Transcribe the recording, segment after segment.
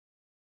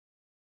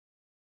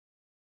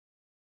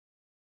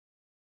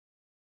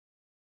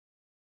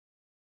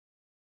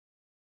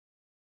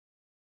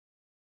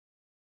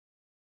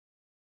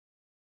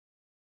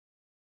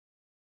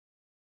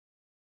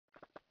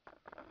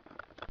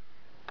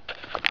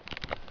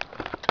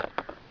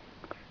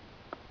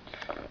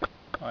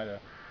Hi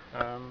there.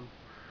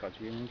 Glad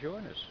you can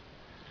join us.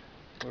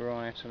 We're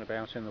out and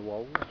about in the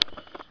Wolds,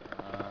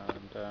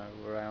 and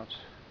we're out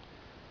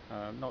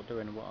not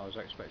doing what I was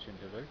expecting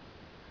to do.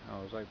 I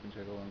was hoping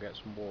to go and get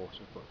some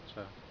water,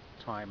 but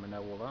time and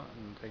all that,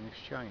 and things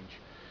change.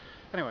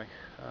 Anyway,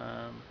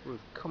 we've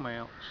come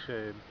out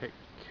to pick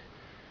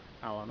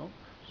Alan up,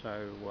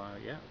 so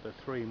yeah, the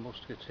Three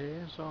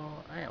Musketeers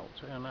are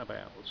out and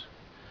about.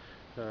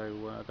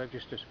 So they've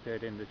just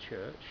disappeared in the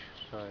church,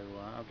 so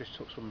I've just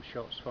took some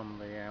shots from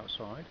the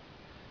outside,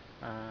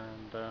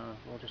 and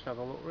we'll just have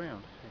a look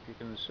round. If you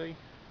can see,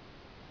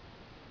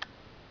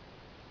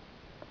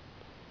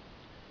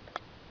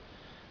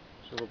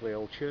 it's a lovely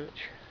old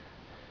church,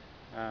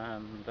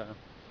 and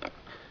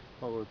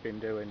what we've been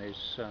doing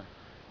is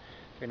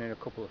been in a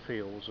couple of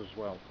fields as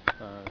well,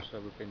 so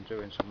we've been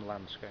doing some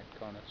landscape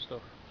kind of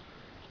stuff,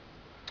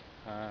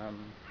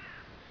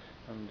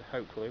 and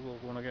hopefully we'll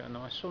want to get a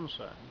nice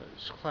sunset. But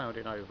it's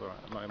clouding over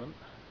at the moment,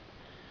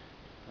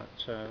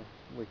 but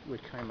we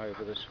came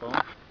over this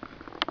far.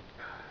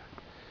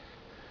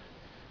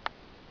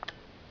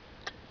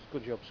 It's a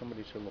good job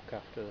somebody to look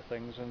after the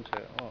things, isn't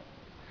it? Oh,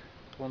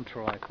 one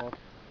tripod,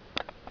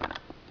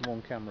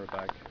 one camera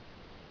bag.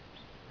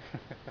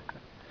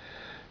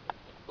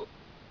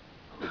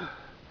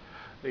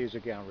 These are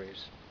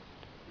Gary's,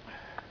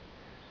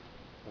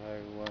 so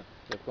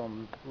they've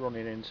gone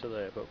running into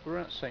there, but we're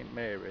at St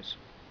Mary's,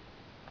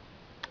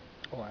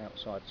 or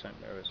outside St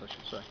Mary's I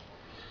should say.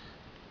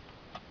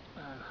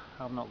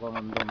 I've not gone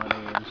and done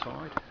any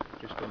inside,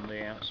 just done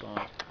the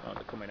outside. Oh,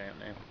 they're coming out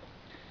now.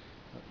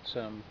 But it's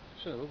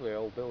a lovely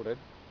old building,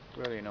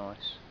 really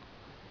nice.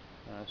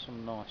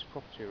 Some nice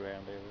property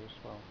around here as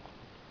well.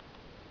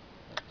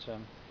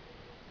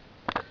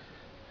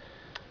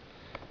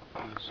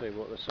 But let's see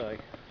what they say.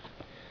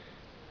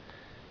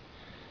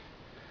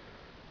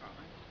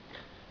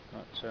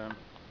 But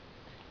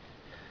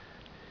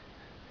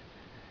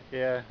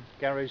yeah,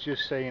 Gary's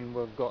just seen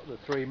we've got the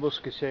Three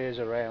Musketeers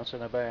are out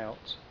and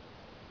about,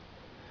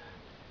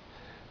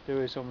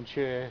 doing some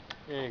cheer.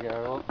 Here you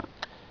go. Look.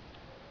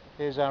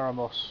 Here's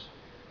Aramus.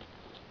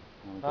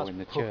 We're in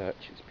the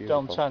church. It's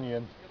beautiful.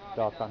 D'Artagnan.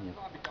 D'Artagnan.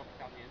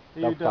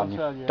 Are you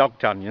D'Artagnan?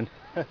 D'Artagnan.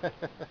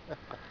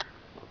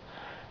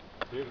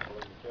 Beautiful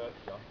in the church,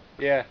 John.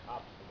 Yeah.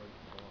 Absolutely.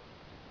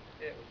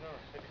 Yeah, it was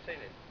nice. Have you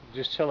seen it?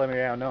 Just telling me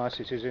how nice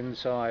it is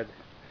inside.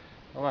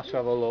 I'll have to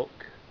have a look.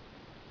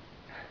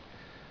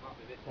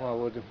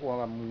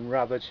 While I'm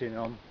rabbiting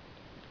on.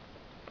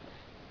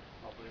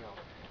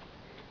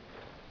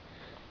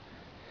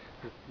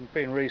 There's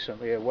been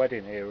recently a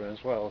wedding here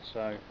as well, so.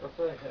 I was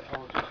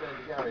just saying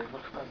to Gary, it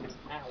must have taken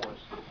hours.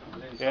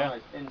 Yeah.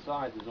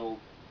 Inside there's all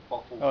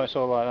bottles. Oh, it's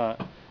all like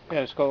that.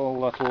 Yeah, it's got all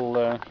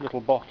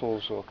little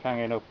bottles or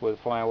hanging up with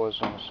flowers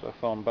and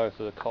stuff on both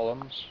of the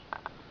columns.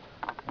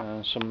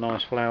 Some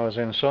nice flowers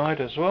inside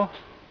as well.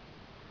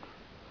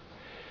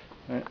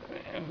 There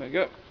we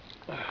go.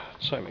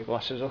 Take my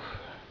glasses off.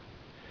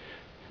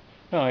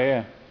 Oh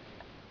yeah.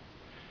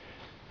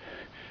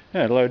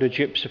 Yeah, a load of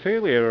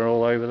gypsophilia are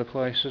all over the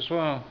place as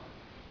well.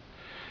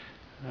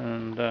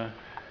 And I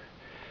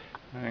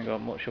ain't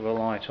got much of a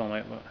light on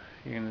it, but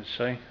you can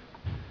see.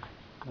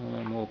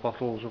 More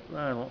bottles up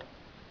there, look.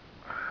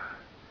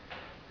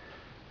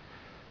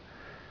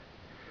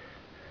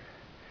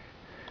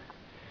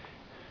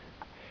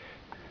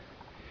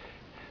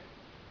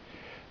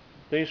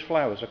 These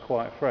flowers are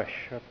quite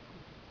fresh,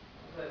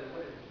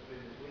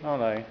 are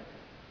they?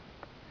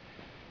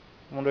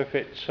 I wonder if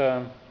it's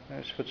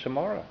for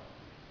tomorrow,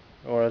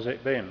 or has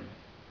it been?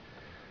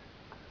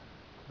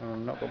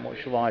 Not got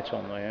much light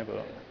on there,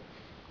 but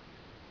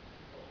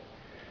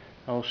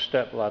old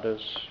step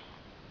ladders.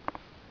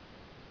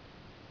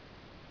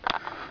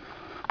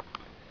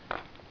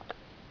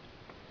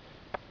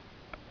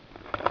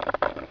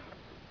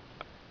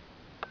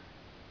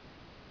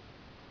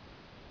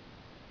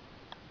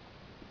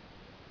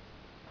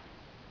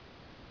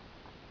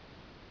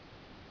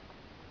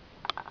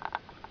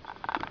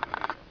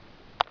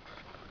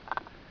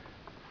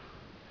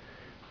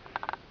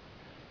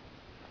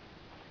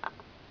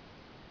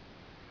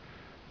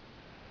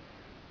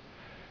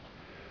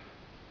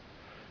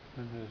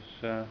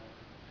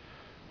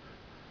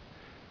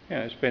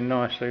 Yeah, it's been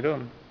nicely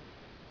done.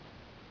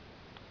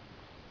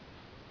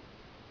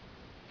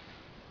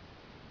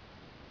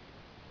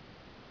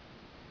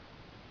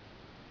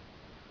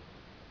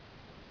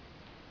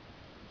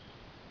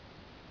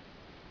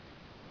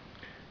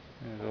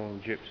 There's all the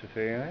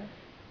gypsophilia.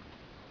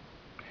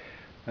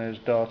 There's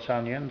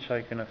D'Artagnan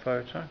taking a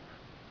photo.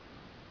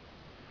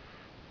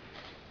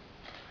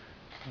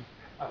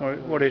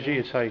 What is it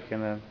you're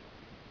taking then?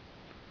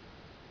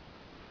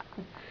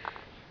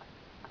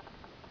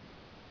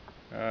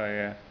 Oh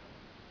yeah.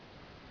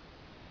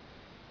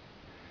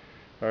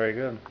 Very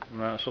good. And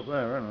that's up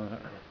there, isn't it?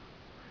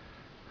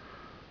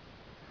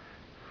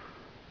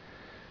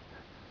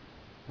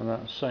 And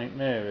that's St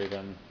Mary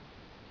then,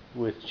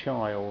 with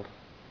child.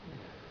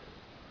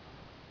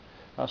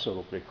 That's a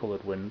lovely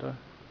coloured window.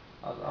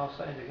 I was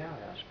saying to Gary,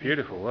 it's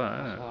beautiful,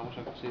 that, isn't it? I wish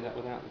I could see that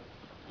without the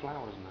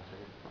flowers and that.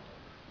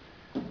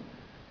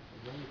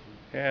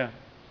 Yeah.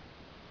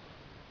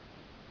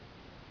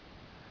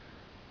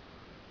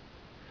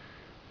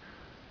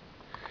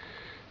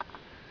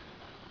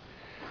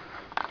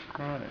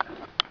 Right.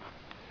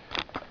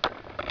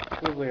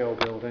 Lovely old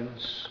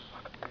buildings.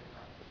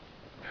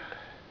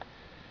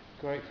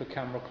 Great for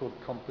camera club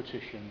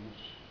competitions.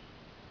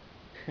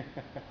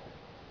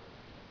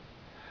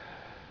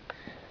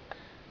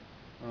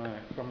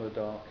 Right, from the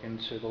dark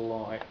into the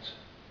light.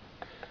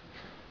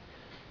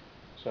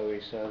 So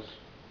he says.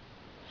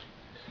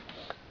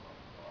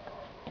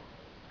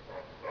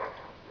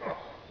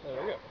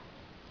 There we go.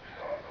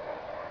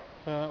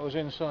 That was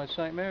inside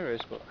St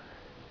Mary's, but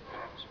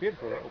it's a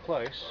beautiful little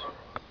place.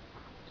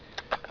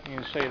 You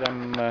can see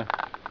them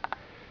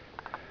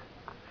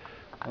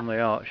on the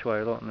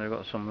archway, look, and they've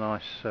got some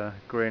nice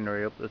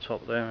greenery up the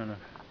top there, and a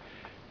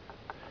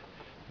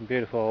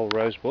beautiful old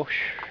rose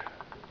bush.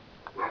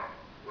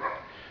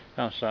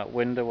 That's that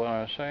window what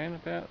I was saying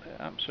about,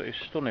 absolutely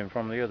stunning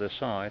from the other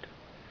side.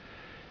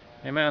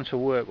 The amount of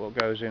work what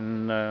goes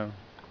in the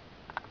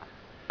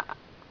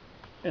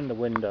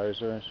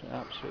windows is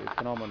absolutely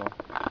phenomenal.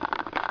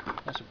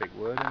 That's a big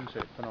word, isn't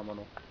it?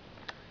 Phenomenal.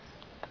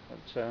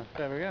 But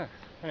there we go.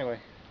 Anyway,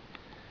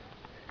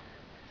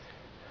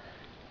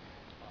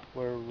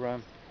 we're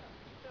going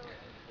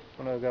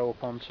to go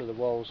up onto the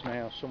Wolds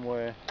now,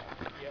 somewhere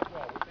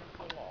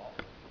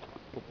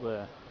up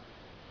there,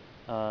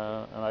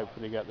 and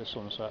hopefully get the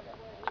sunset.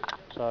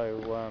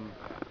 So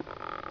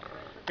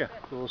yeah,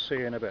 we'll see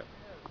you in a bit.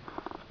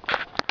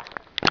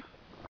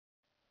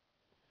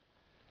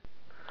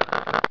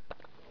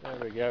 There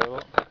we go.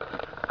 Look.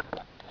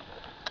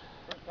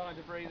 Time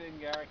to breathe in,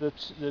 Gary.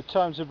 The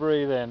time to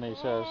breathe in, he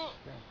says.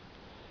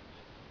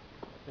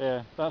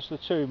 Yeah, that's the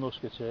Two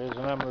Musketeers,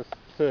 and I'm the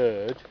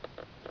third.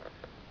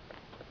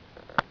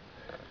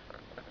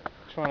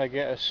 Trying to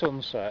get a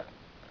sunset.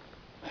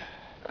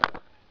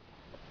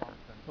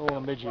 All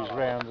the midges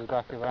round the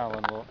back of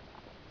Alan, look.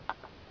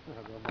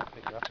 We'll not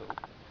pick that up.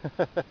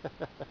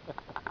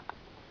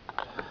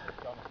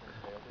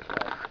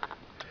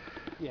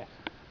 Yes.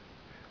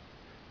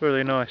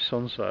 Really nice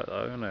sunset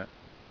though, isn't it?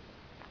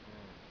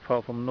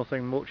 Apart from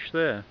nothing much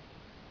there.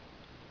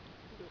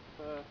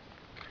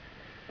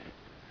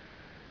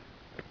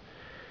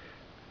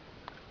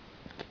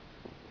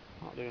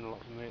 Not doing a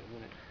lot for me at the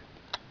minute.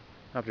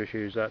 I've just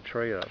used that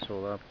tree, that's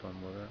all I've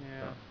done with it.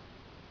 Yeah.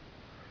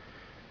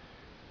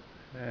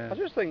 Yeah. I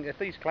just think if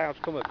these clouds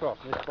come across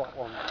and this black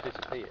one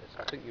disappears,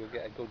 I think you'll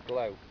get a good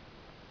glow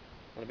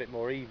and a bit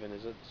more even.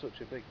 There's such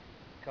a big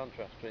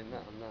contrast between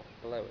that and that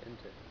below it,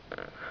 isn't it?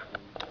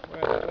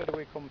 Where do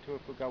we come to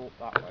if we go up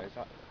that way? Is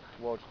that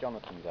towards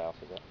Jonathan's house,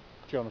 is it?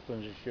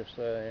 Jonathan's is just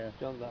there,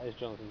 yeah. That is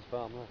Jonathan's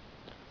farm there.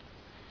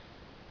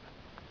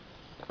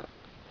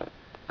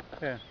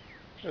 Yeah,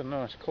 it's a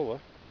nice colour.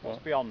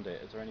 What's beyond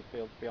it? Is there any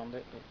fields beyond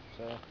it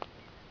that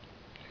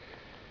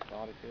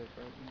barley fields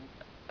or anything?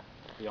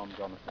 Beyond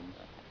Jonathan's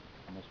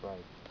on this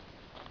road?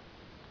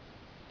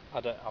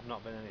 I've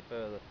not been any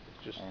further.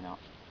 It's just Not.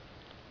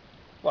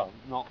 well,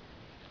 not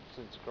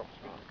since Cross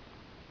Street.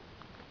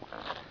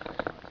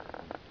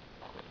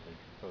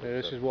 Yeah,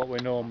 this is what we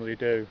normally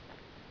do.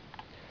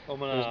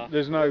 There's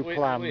There's no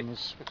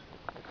plans.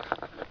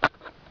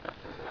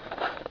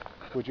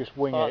 We just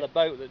wing like it. the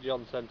boat that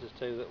John sent us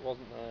to that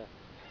wasn't there.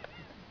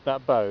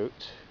 That boat,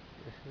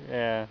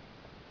 yeah.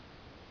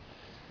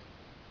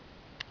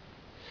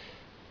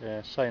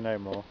 Yeah, say no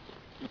more.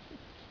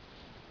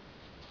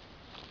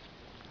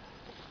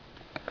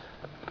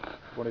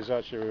 What he's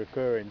actually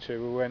referring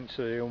to, we went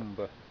to the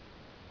Humber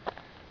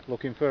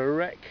looking for a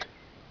wreck,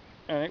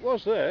 and it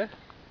was there.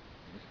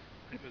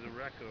 It was a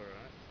wreck,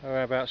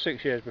 alright. About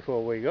 6 years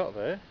before we got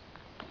there.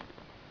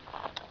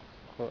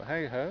 But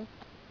hey ho.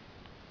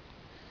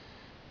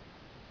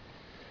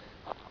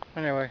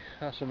 Anyway,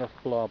 that's enough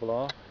blah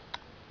blah.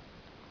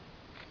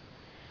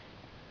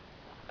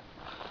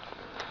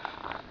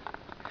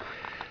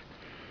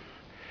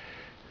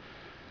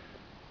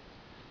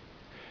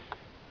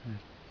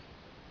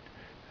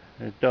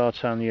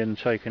 D'Artagnan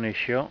taking his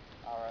shot.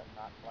 I reckon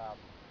that cloud,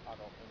 I don't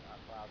think that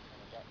cloud's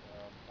going to get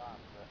there on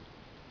time,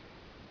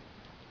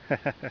 but...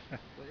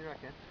 What do you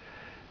reckon?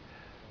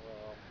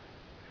 Well,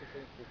 it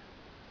seems to,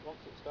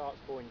 once it starts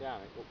going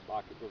down, it looks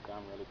like it goes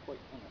down really quick,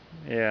 doesn't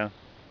it? Yeah.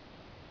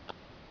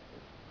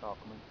 Car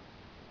coming.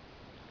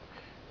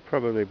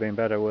 Probably been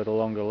better with a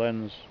longer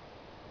lens.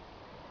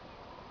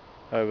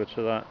 Over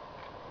to that.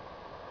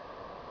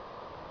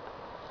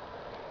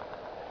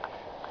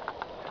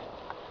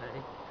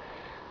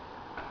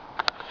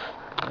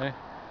 Yeah.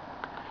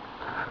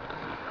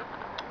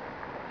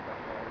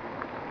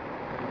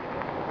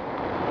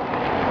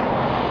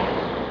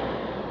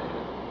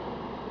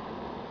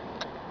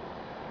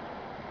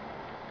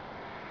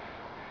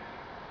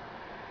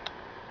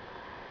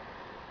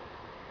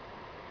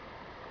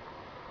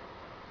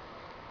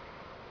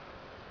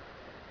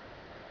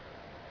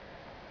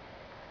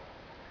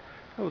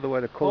 Oh, the way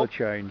the colour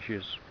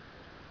changes.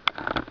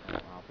 I think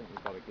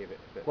we've got to give it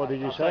a bit. What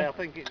did you say? I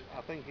think it's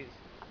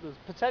there's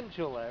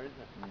potential there, isn't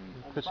there?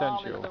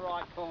 Potential. The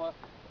right colour.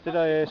 Did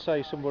I hear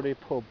say somebody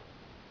pub?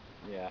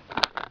 Yeah.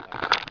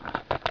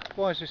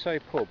 Why does it say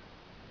pub?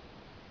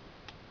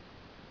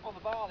 On the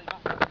barley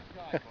matches the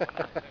sky colour,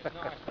 doesn't it? So it's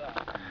nice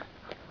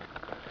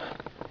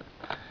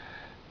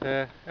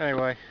that.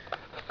 Anyway,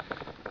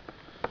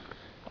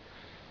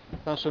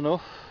 that's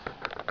enough.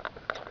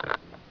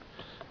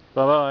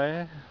 Bye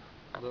bye.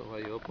 I don't know where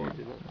you're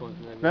pointing, that's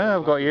pointing over No, there.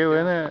 I've got you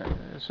in it.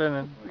 It's in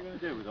it. What are you going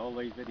to do with all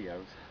these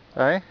videos?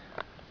 Eh?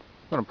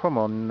 I'm gonna put 'em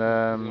on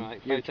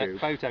Right, YouTube.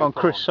 photo on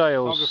Chris porn,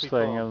 Sale's photography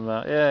thing porn. and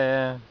that.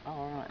 Yeah. Oh,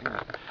 alright,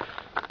 yeah.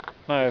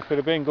 No, if it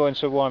had been going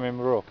to Wyman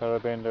Brook, I'd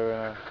have been doing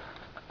a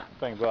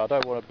thing, but I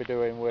don't want to be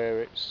doing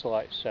where it's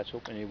like set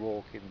up and you're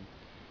walking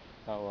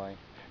that way.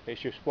 It's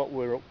just what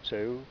we're up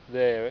to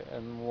there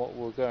and what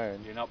we're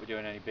going. You'll not be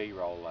doing any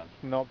B-roll then?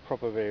 Not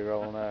proper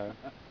V-roll, no.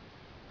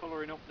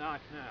 Colouring up nice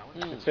now,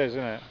 isn't It is,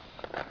 isn't it?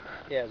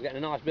 Yeah, it's getting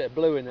a nice bit of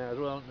blue in there as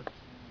well, isn't it?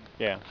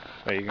 Yeah.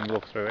 Well, you can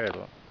look through here,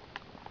 look.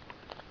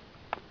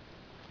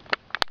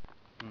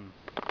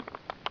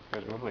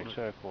 There's a lovely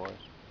turquoise.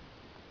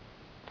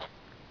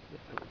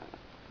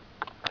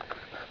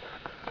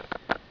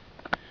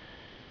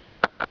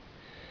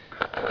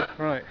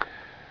 Right.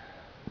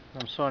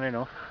 I'm signing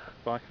off.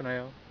 Bye for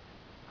now.